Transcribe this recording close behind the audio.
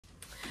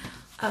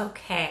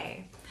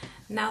Okay,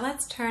 now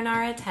let's turn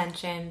our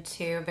attention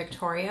to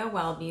Victoria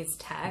Welby's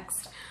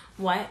text,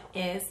 What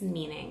is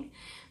Meaning?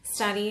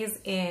 Studies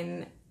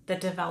in the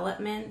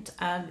Development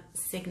of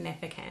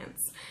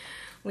Significance.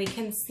 We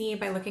can see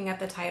by looking at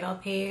the title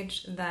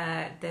page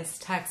that this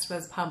text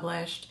was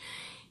published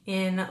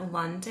in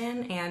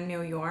London and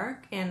New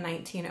York in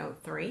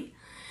 1903.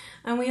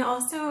 And we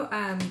also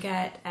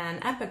get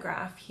an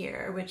epigraph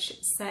here, which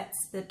sets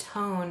the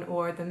tone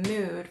or the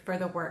mood for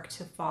the work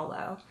to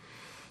follow.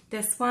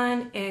 This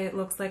one, it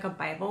looks like a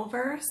Bible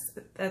verse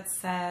that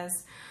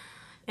says,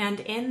 "And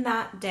in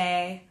that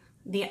day,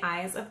 the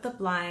eyes of the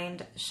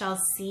blind shall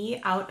see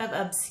out of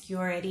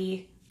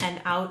obscurity and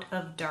out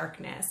of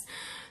darkness."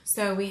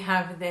 So we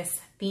have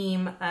this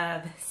theme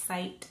of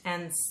sight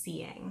and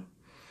seeing.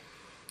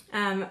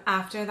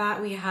 After that,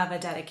 we have a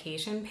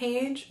dedication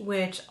page,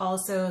 which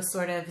also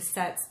sort of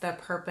sets the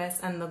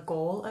purpose and the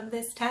goal of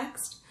this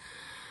text.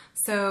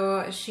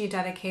 So she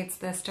dedicates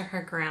this to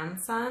her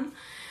grandson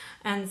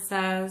and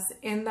says,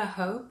 "In the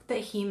hope that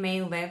he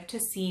may live to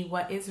see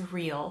what is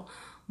real,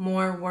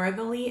 more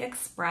worthily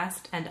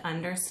expressed and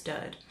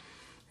understood,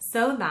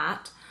 so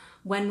that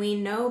when we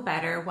know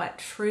better what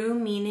true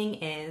meaning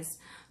is,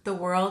 the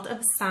world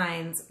of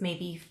signs may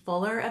be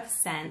fuller of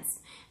sense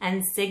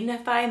and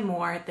signify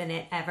more than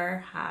it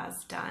ever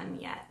has done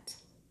yet."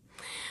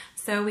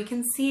 So we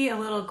can see a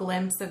little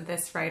glimpse of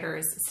this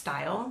writer's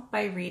style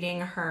by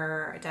reading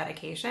her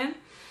dedication.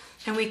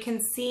 And we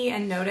can see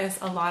and notice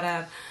a lot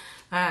of,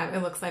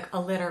 it looks like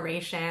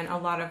alliteration, a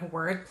lot of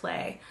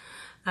wordplay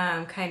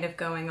kind of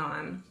going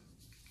on.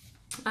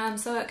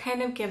 So it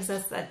kind of gives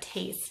us a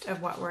taste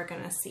of what we're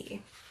going to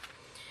see.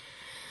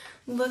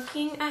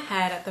 Looking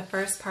ahead at the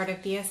first part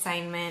of the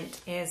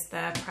assignment is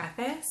the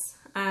preface.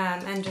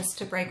 And just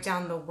to break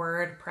down the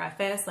word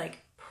preface, like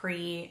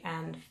pre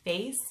and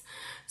face.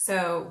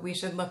 So we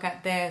should look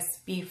at this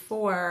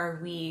before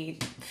we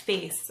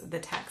face the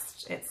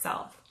text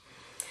itself.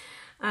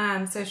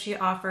 So she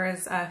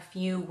offers a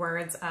few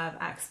words of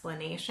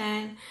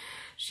explanation.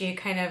 She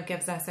kind of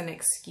gives us an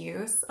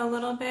excuse a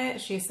little bit.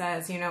 She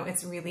says, you know,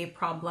 it's really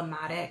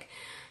problematic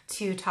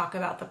to talk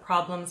about the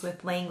problems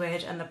with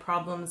language and the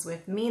problems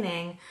with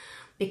meaning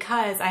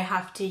because I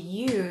have to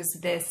use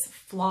this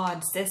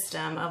flawed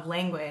system of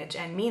language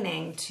and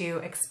meaning to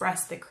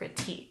express the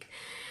critique.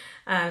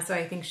 So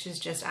I think she's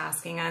just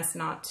asking us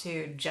not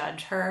to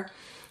judge her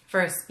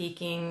for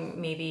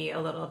speaking maybe a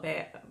little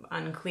bit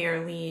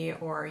unclearly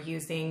or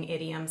using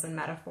idioms and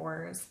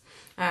metaphors.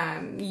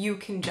 You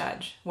can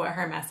judge what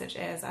her message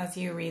is as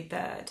you read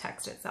the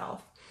text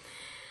itself.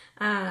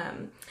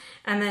 And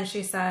then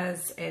she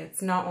says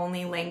it's not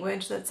only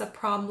language that's a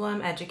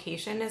problem,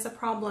 education is a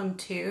problem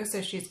too.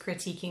 So she's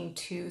critiquing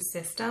two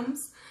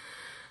systems.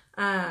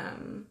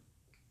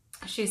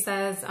 She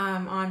says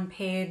on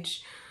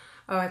page,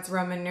 it's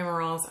Roman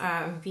numerals,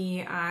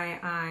 VIII.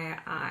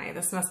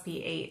 This must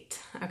be 8.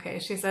 Okay,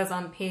 she says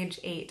on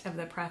page 8 of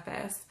the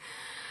preface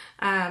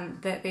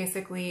that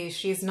basically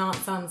she's not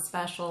some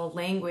special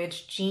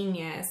language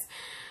genius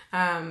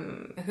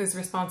who's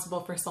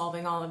responsible for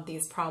solving all of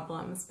these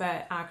problems,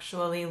 but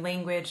actually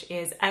language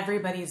is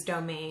everybody's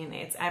domain.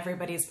 It's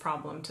everybody's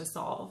problem to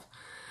solve.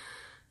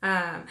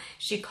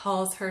 She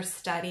calls her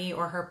study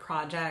or her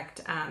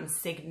project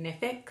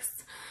significs,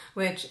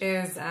 which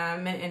is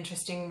an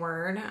interesting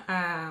word.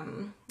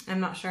 I'm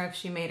not sure if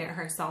she made it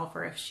herself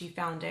or if she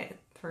found it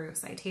through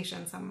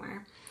citation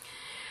somewhere.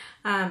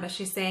 But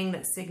she's saying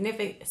that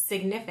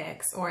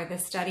significs, or the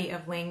study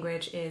of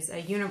language, is a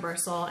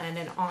universal and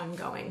an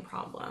ongoing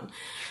problem.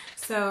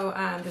 So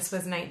this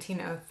was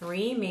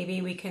 1903.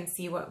 Maybe we can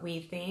see what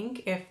we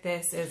think if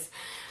this is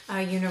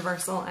a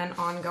universal and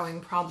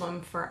ongoing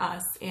problem for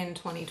us in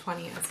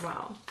 2020 as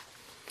well.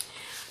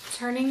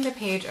 Turning the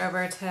page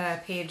over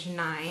to page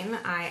 9,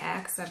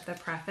 IX of the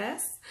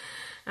preface,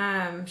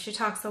 she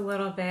talks a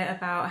little bit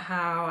about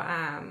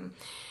how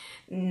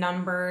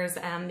numbers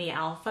and the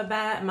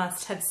alphabet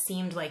must have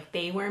seemed like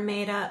they were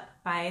made up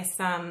by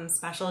some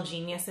special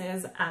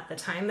geniuses at the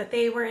time that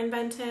they were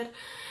invented.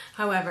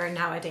 However,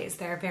 nowadays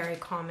they're very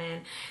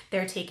common,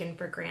 they're taken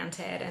for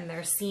granted, and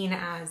they're seen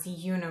as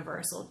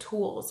universal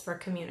tools for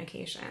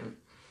communication.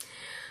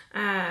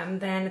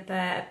 Then at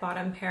the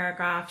bottom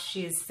paragraph,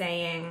 she's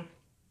saying,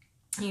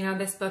 you know,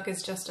 this book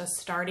is just a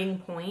starting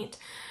point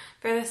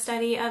for the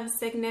study of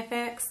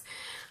significs.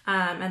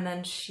 And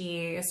then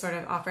she sort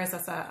of offers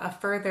us a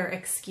further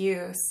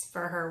excuse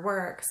for her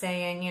work,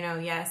 saying, you know,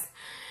 yes,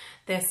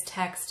 this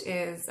text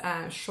is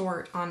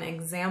short on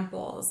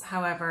examples.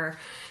 However,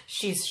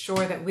 she's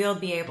sure that we'll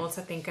be able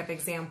to think of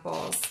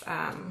examples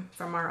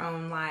from our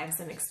own lives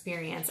and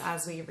experience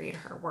as we read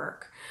her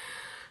work.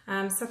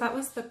 So that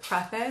was the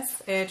preface.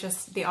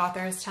 The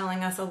author is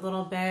telling us a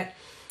little bit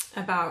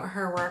about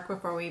her work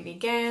before we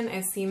begin.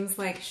 It seems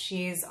like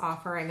she's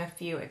offering a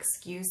few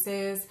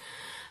excuses,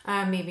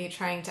 maybe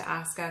trying to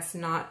ask us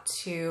not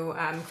to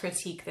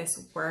critique this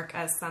work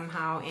as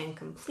somehow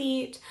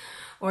incomplete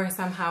or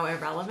somehow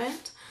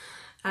irrelevant.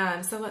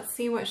 So let's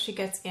see what she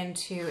gets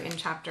into in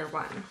chapter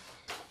 1.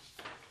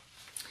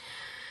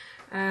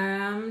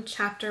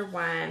 Chapter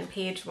 1,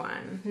 page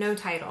 1. No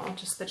title,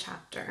 just the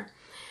chapter.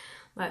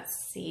 Let's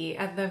see.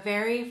 The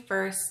very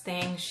first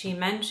thing she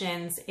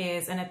mentions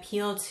is an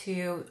appeal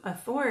to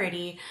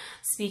authority,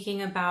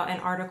 speaking about an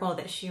article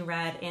that she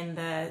read in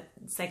the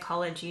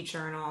psychology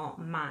journal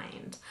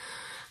Mind.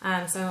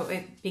 So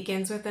it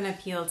begins with an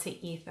appeal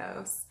to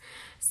ethos,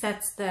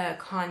 sets the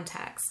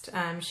context.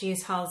 She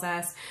tells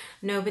us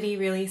nobody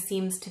really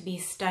seems to be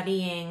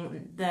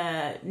studying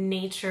the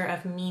nature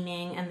of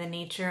meaning and the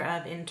nature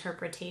of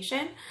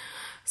interpretation.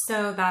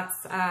 So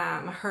that's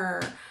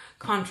her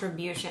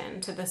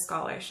contribution to the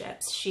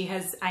scholarships. She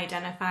has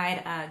identified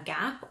a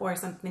gap or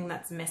something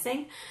that's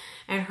missing,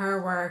 and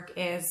her work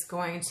is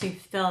going to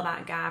fill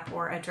that gap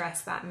or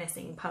address that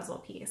missing puzzle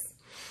piece.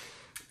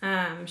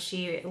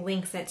 She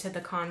links it to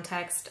the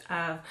context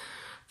of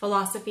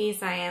philosophy,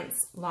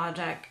 science,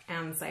 logic,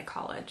 and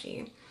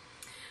psychology.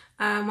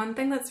 One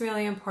thing that's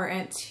really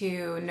important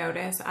to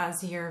notice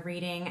as you're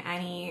reading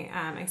any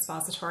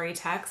expository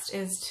text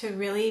is to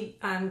really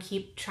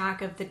keep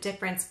track of the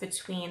difference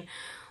between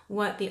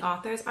what the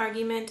author's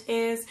argument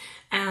is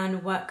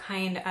and what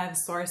kind of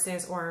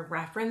sources or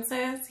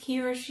references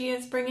he or she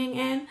is bringing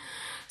in.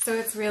 So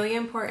it's really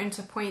important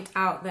to point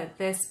out that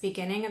this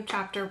beginning of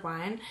chapter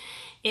 1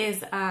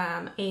 is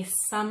a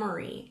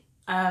summary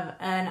of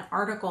an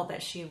article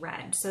that she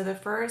read. So the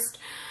first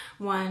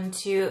one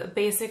to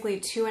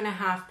basically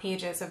 2.5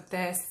 pages of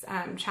this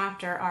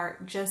chapter are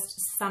just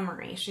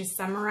summary. She's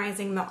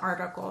summarizing the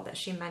article that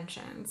she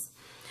mentions.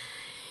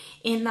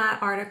 In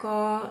that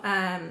article,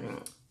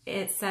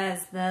 it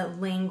says the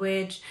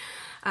language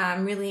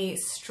really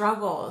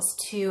struggles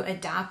to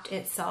adapt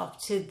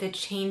itself to the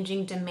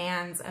changing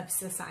demands of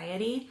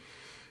society.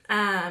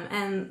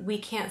 And we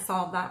can't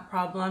solve that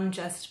problem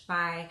just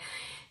by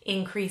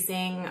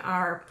increasing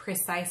our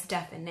precise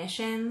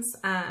definitions.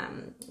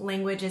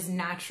 Language is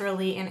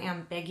naturally an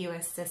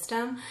ambiguous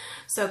system,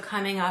 so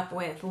coming up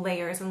with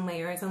layers and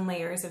layers and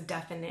layers of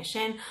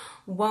definition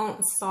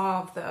won't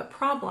solve the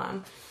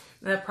problem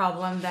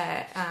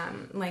that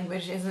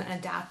language isn't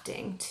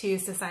adapting to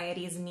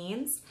society's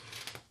needs.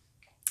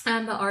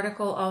 And the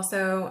article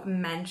also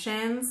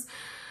mentions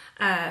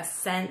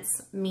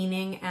sense,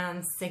 meaning,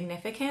 and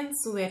significance,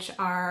 which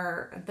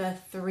are the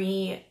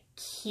 3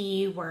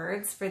 key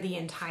words for the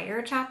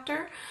entire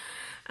chapter,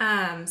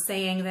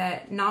 saying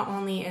that not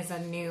only is a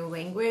new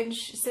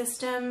language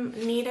system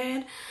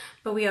needed,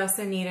 but we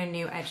also need a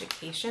new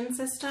education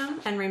system.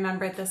 And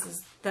remember, this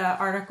is the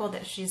article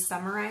that she's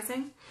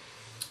summarizing.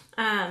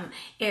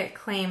 It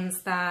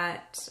claims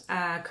that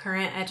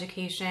current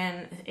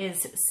education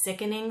is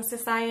sickening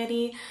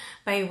society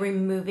by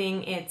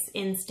removing its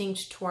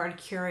instinct toward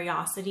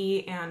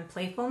curiosity and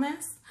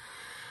playfulness.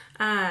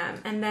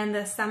 And then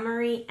the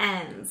summary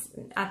ends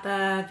at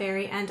the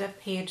very end of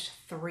page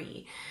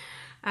 3.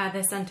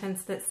 The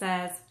sentence that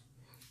says,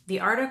 "The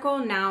article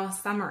now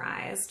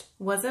summarized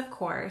was, of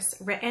course,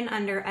 written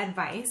under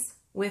advice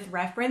with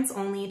reference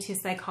only to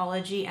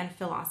psychology and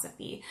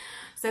philosophy."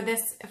 So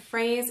this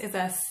phrase is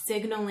a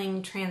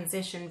signaling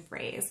transition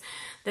phrase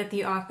that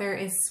the author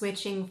is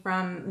switching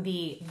from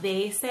the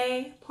 "they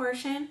say"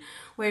 portion,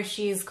 where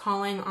she's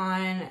calling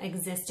on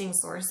existing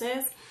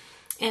sources,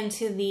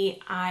 into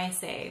the "I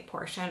say"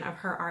 portion of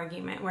her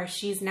argument, where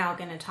she's now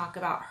going to talk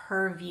about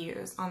her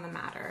views on the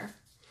matter.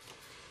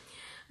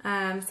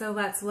 So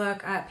let's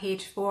look at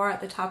page 4.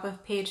 At the top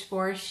of page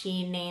 4,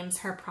 she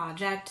names her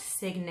project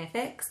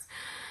Significs,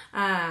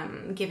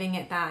 giving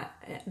it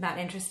that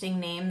interesting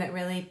name that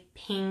really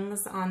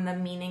pings on the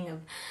meaning of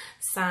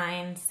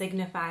sign,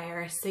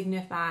 signifier,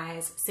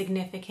 signifies,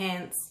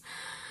 significance.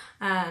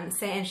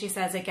 And she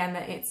says again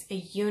that it's a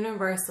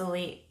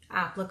universally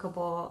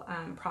applicable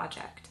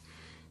project.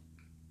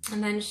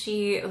 And then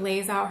she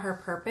lays out her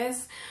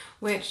purpose,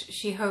 which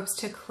she hopes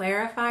to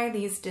clarify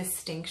these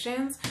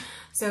distinctions.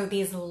 So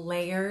these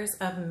layers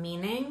of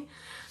meaning.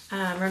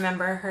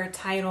 Remember, her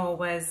title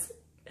was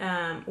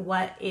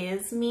What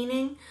is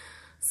Meaning?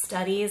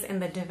 Studies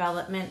in the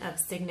Development of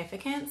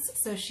Significance.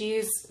 So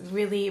she's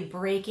really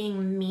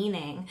breaking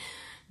meaning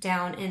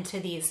down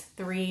into these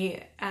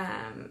 3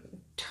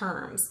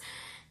 terms: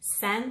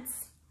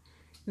 sense,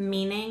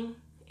 meaning,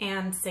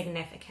 and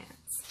significance.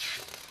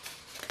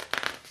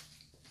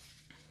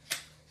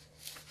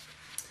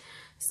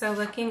 So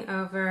looking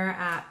over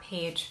at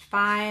page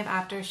 5,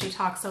 after she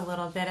talks a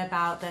little bit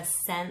about the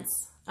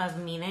sense of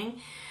meaning,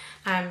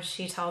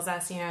 she tells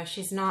us,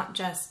 she's not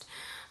just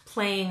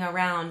playing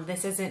around.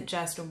 This isn't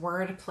just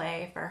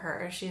wordplay for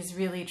her. She's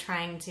really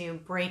trying to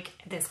break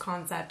this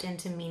concept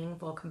into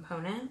meaningful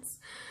components.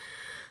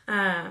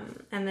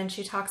 And then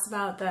she talks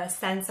about the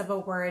sense of a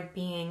word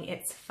being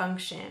its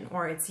function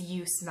or its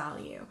use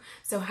value.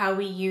 So how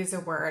we use a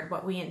word,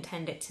 what we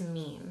intend it to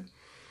mean.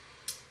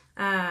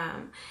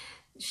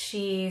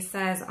 She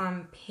says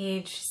on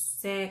page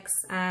 6,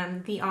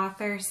 the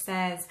author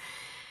says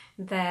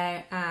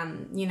that,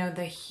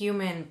 the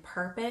human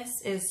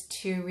purpose is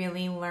to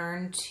really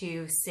learn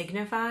to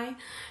signify,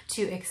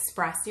 to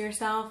express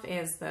yourself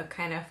is the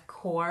kind of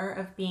core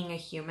of being a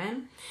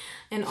human.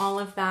 And all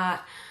of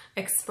that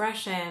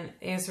expression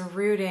is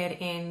rooted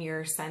in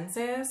your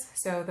senses.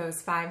 So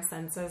those five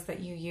senses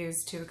that you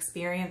use to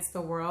experience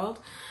the world.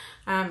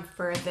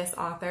 For this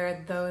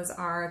author, those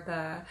are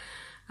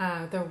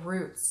the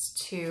roots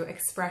to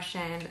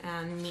expression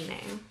and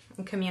meaning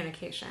and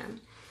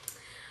communication.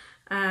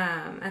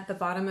 At the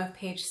bottom of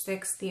page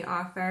 6, the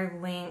author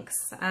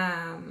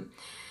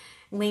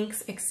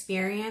links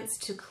experience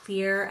to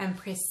clear and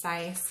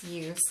precise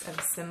use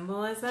of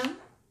symbolism.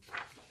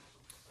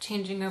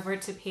 Changing over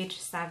to page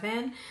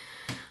 7,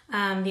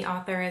 the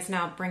author is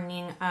now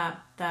bringing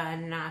up the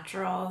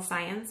natural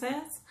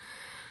sciences.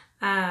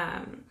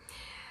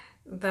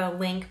 The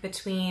link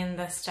between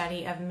the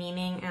study of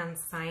meaning and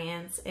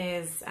science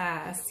is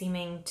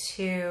seeming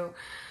to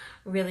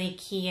really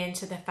key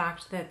into the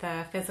fact that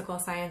the physical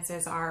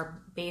sciences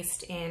are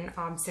based in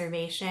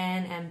observation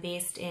and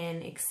based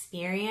in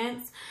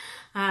experience.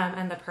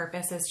 And the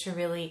purpose is to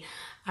really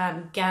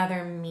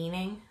gather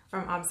meaning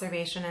from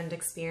observation and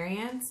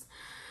experience.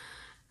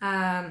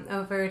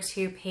 Over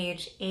to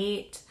page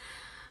 8,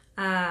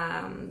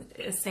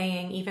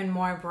 saying even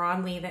more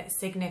broadly that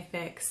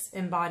significs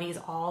embodies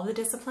all the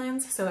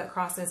disciplines, so it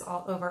crosses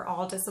over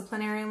all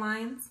disciplinary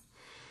lines.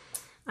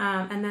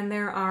 And then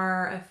there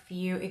are a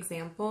few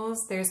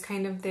examples. There's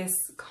kind of this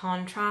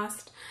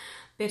contrast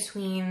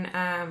between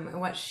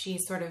what she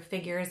sort of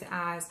figures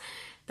as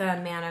the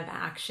man of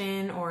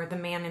action or the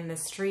man in the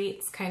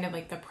streets, kind of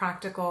like the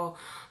practical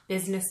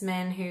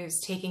businessman who's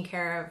taking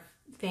care of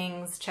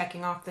things,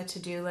 checking off the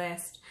to-do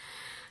list,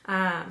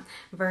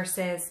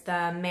 versus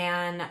the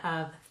man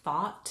of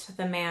thought,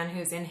 the man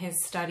who's in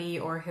his study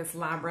or his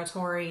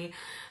laboratory,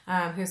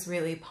 who's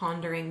really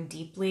pondering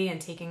deeply and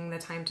taking the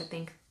time to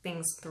think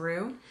things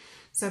through.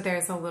 So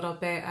there's a little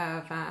bit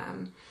of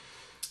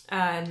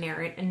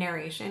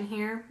narration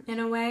here in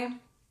a way.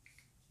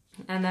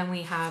 And then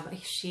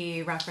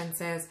she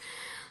references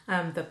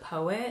the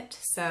poet.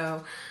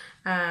 So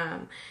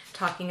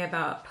talking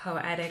about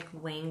poetic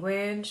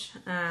language,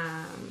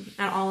 and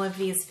all of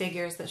these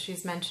figures that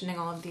she's mentioning,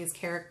 all of these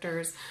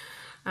characters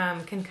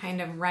can kind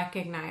of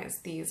recognize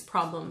these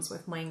problems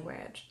with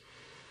language.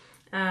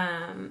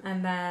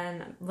 And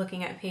then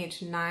looking at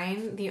page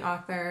 9, the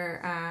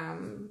author,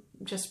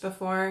 just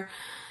before,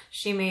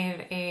 she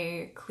made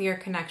a clear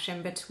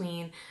connection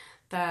between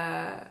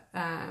the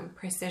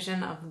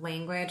precision of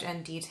language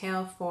and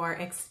detail for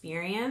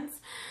experience.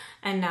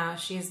 And now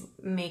she's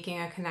making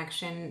a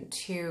connection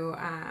to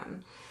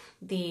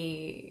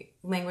the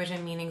language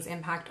and meaning's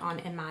impact on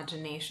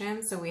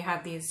imagination. So we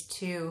have these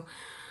two,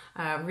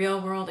 real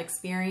world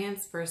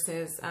experience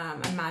versus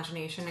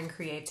imagination and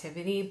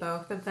creativity.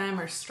 Both of them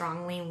are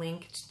strongly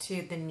linked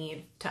to the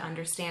need to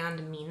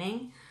understand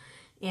meaning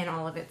in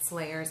all of its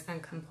layers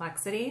and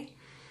complexity.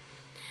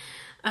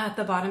 At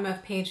the bottom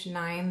of page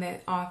 9, the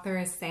author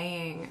is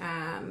saying,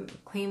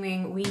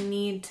 claiming we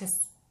need to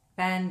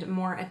spend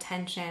more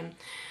attention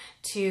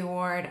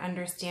toward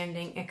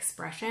understanding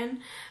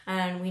expression,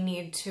 and we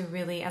need to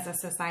really, as a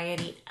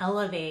society,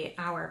 elevate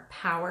our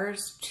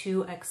powers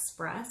to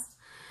express.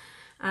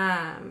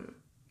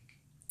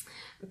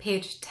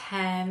 Page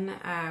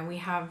 10, we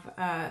have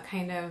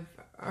kind of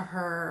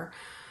her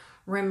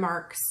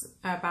remarks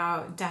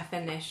about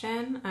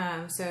definition.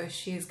 So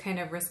she's kind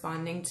of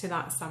responding to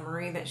that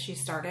summary that she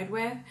started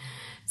with,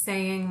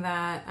 saying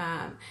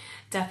that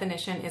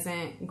definition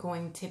isn't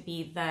going to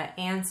be the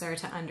answer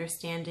to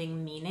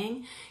understanding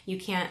meaning. You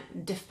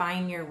can't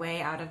define your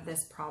way out of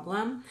this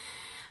problem.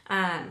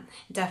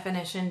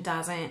 Definition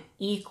doesn't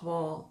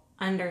equal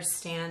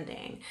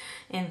understanding.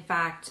 In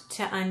fact,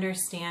 to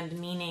understand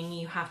meaning,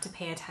 you have to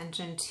pay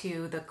attention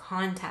to the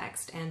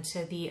context and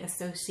to the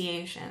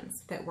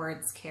associations that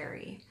words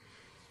carry.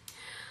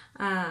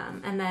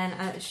 And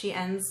then she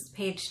ends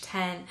page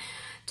 10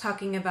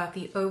 talking about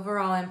the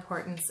overall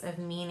importance of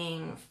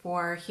meaning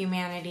for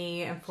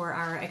humanity and for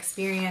our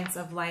experience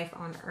of life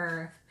on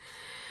Earth.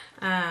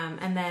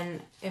 And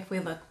then if we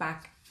look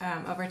back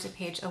over to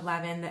page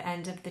 11, the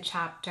end of the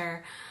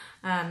chapter,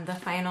 the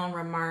final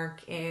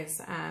remark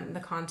is the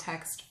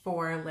context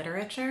for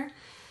literature,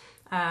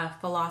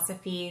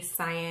 philosophy,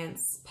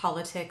 science,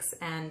 politics,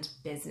 and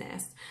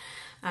business,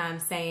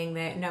 saying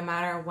that no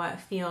matter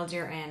what field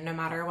you're in, no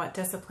matter what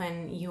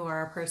discipline you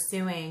are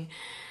pursuing,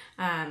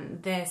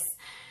 this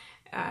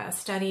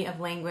study of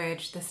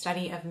language, the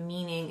study of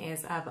meaning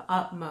is of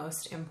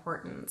utmost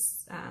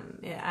importance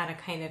at a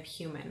kind of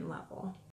human level.